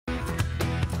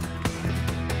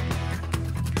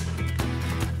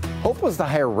Hope was the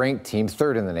higher-ranked team,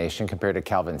 third in the nation, compared to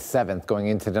Calvin's seventh, going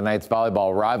into tonight's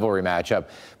volleyball rivalry matchup.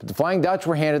 But the Flying Dutch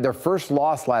were handed their first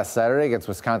loss last Saturday against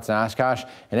Wisconsin Oshkosh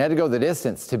and had to go the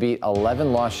distance to beat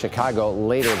 11-loss Chicago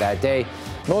later that day.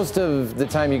 Most of the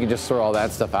time, you can just throw all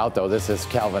that stuff out, though. This is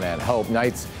Calvin and Hope.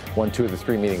 Knights won 2 of the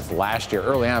 3 meetings last year.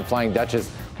 Early on, Flying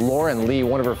Dutch's Lauren Lee,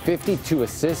 one of her 52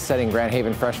 assists, setting Grand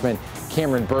Haven freshman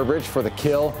Cameron Burbridge for the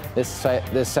kill. This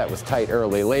set was tight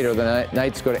early. Later, the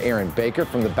Knights go to Aaron Baker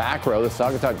from the back row. The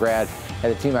Saugatuck grad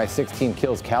had a team by 16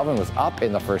 kills. Calvin was up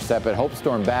in the first set, but Hope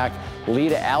stormed back. Lead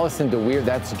to Allison DeWeer.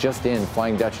 That's just in.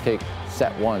 Flying Dutch take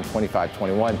set 1,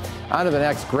 25-21. On to the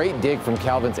next. Great dig from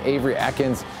Calvin's Avery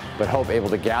Ekins, but Hope able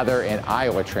to gather. And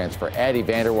Iowa transfer Addie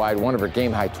Vanderweide, one of her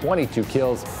game-high 22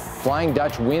 kills. Flying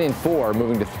Dutch win in 4,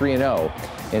 moving to 3-0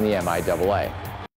 in the MIAA.